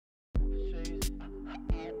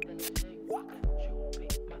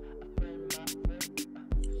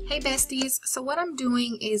Hey besties, so what I'm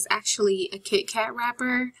doing is actually a KitKat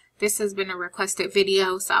wrapper. This has been a requested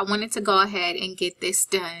video, so I wanted to go ahead and get this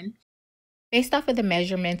done. Based off of the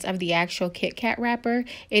measurements of the actual KitKat wrapper,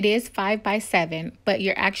 it is 5 by 7, but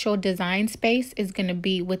your actual design space is going to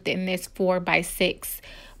be within this 4 by 6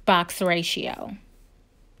 box ratio.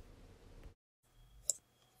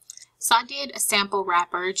 So I did a sample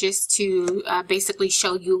wrapper just to basically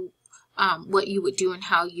show you what you would do and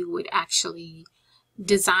how you would actually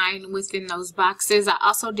design within those boxes. I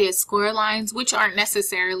also did score lines, which aren't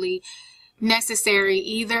necessarily necessary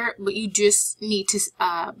either, but you just need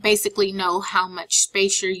to basically know how much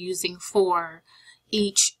space you're using for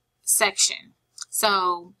each section.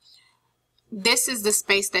 So this is the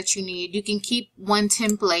space that you need. You can keep one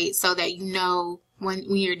template so that you know when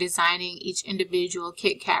you're designing each individual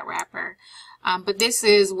KitKat wrapper. But this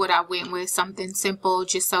is what I went with, something simple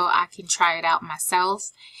just so I can try it out myself.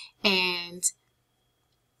 And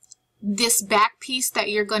this back piece that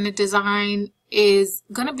you're going to design is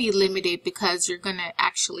going to be limited because you're going to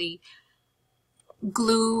actually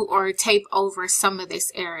glue or tape over some of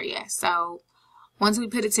this area. So once we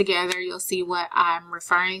put it together, you'll see what I'm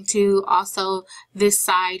referring to. Also, this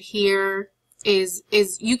side here is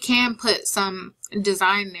you can put some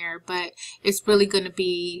design there, but it's really going to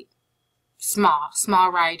be small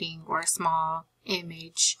writing or a small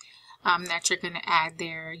image that you're going to add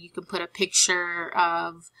there. You can put a picture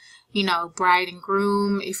of, you know, bride and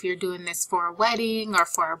groom if you're doing this for a wedding or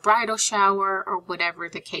for a bridal shower or whatever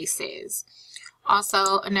the case is.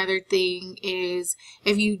 Also, another thing is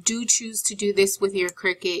if you do choose to do this with your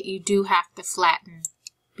Cricut, you do have to flatten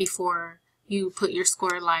before you put your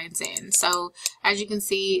score lines in. So as you can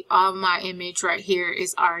see, all my image right here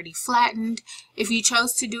is already flattened. If you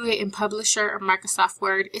chose to do it in Publisher or Microsoft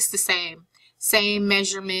Word, it's the same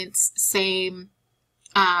measurements, same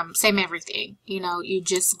everything. You know, you're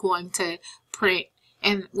just going to print,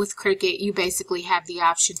 and with Cricut you basically have the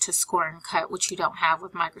option to score and cut, which you don't have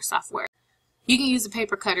with Microsoft Word. You can use a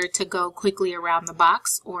paper cutter to go quickly around the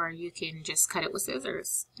box, or you can just cut it with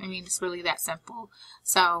scissors. I mean, it's really that simple.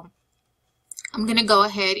 So I'm gonna go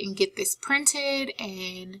ahead and get this printed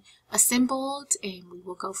and assembled, and we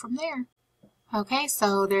will go from there. Okay,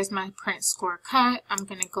 so there's my print, score, cut. I'm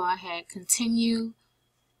gonna go ahead, continue,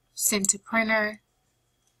 send to printer.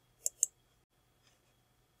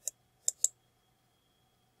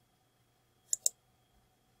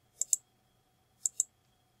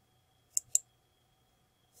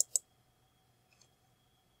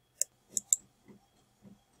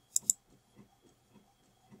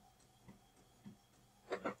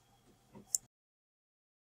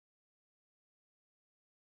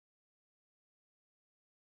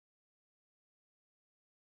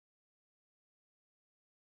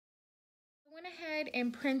 I went ahead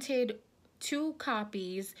and printed 2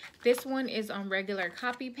 copies. This one is on regular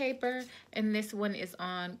copy paper and this one is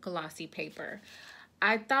on glossy paper.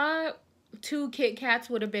 I thought 2 KitKats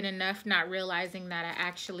would have been enough, not realizing that I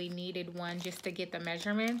actually needed one just to get the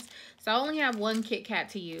measurements. So I only have 1 KitKat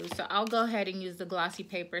to use. So I'll go ahead and use the glossy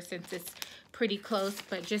paper since it's pretty close,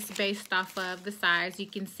 but just based off of the size, you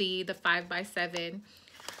can see the 5 by 7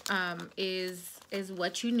 is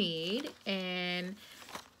what you need. And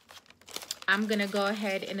I'm gonna go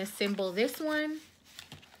ahead and assemble this one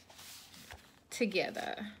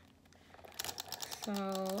together.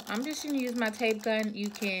 So I'm just gonna use my tape gun. You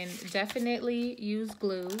can definitely use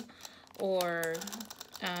glue or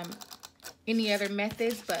any other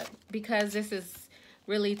methods, but because this is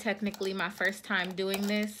really technically my first time doing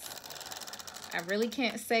this, I really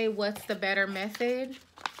can't say what's the better method,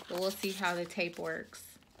 but we'll see how the tape works.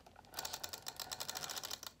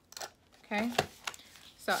 Okay.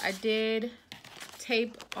 So I did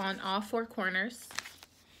tape on all 4 corners,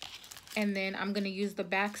 and then I'm going to use the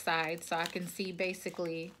back side so I can see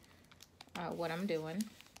basically what I'm doing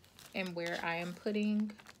and where I am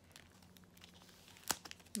putting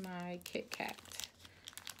my KitKat.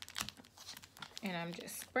 And I'm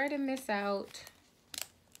just spreading this out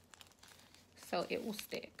so it will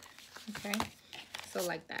stick. Okay, so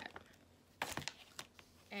like that.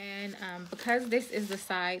 And because this is the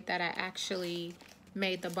side that I actually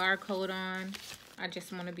made the barcode on, I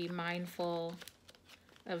just want to be mindful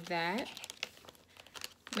of that.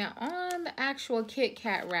 Now on the actual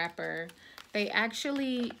KitKat wrapper, they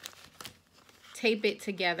actually tape it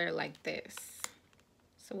together like this.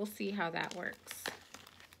 So we'll see how that works.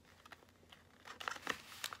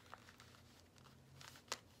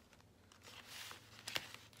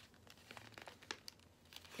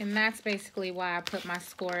 And that's basically why I put my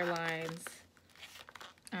score lines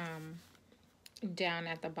down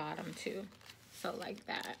at the bottom too. So like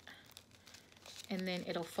that. and then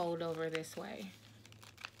it'll fold over this way.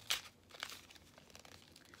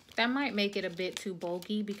 That might make it a bit too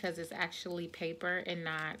bulky because it's actually paper and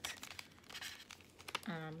not,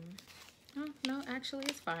 oh, no, actually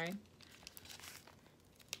it's fine.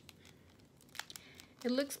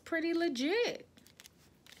 It looks pretty legit.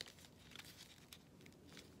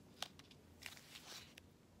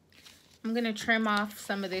 I'm gonna trim off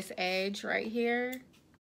some of this edge right here.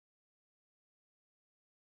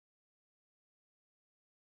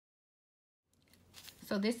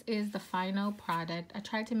 So this is the final product. I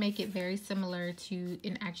tried to make it very similar to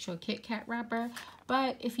an actual KitKat wrapper,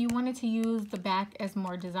 but if you wanted to use the back as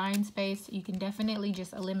more design space, you can definitely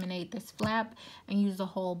just eliminate this flap and use the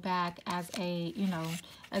whole back as a, you know,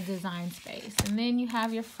 a design space. And then you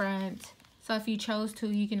have your front. So if you chose to,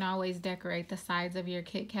 you can always decorate the sides of your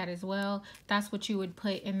KitKat as well. That's what you would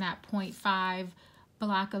put in that 0.5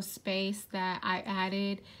 block of space that I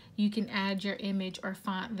added. You can add your image or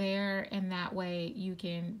font there, and that way you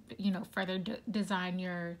can, you know, further design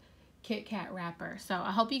your KitKat wrapper. So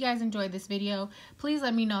I hope you guys enjoyed this video. Please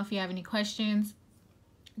let me know if you have any questions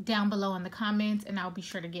down below in the comments, and I'll be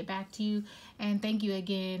sure to get back to you. And thank you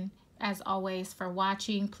again, as always, for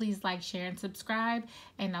watching. Please like, share, and subscribe,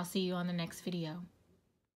 and I'll see you on the next video.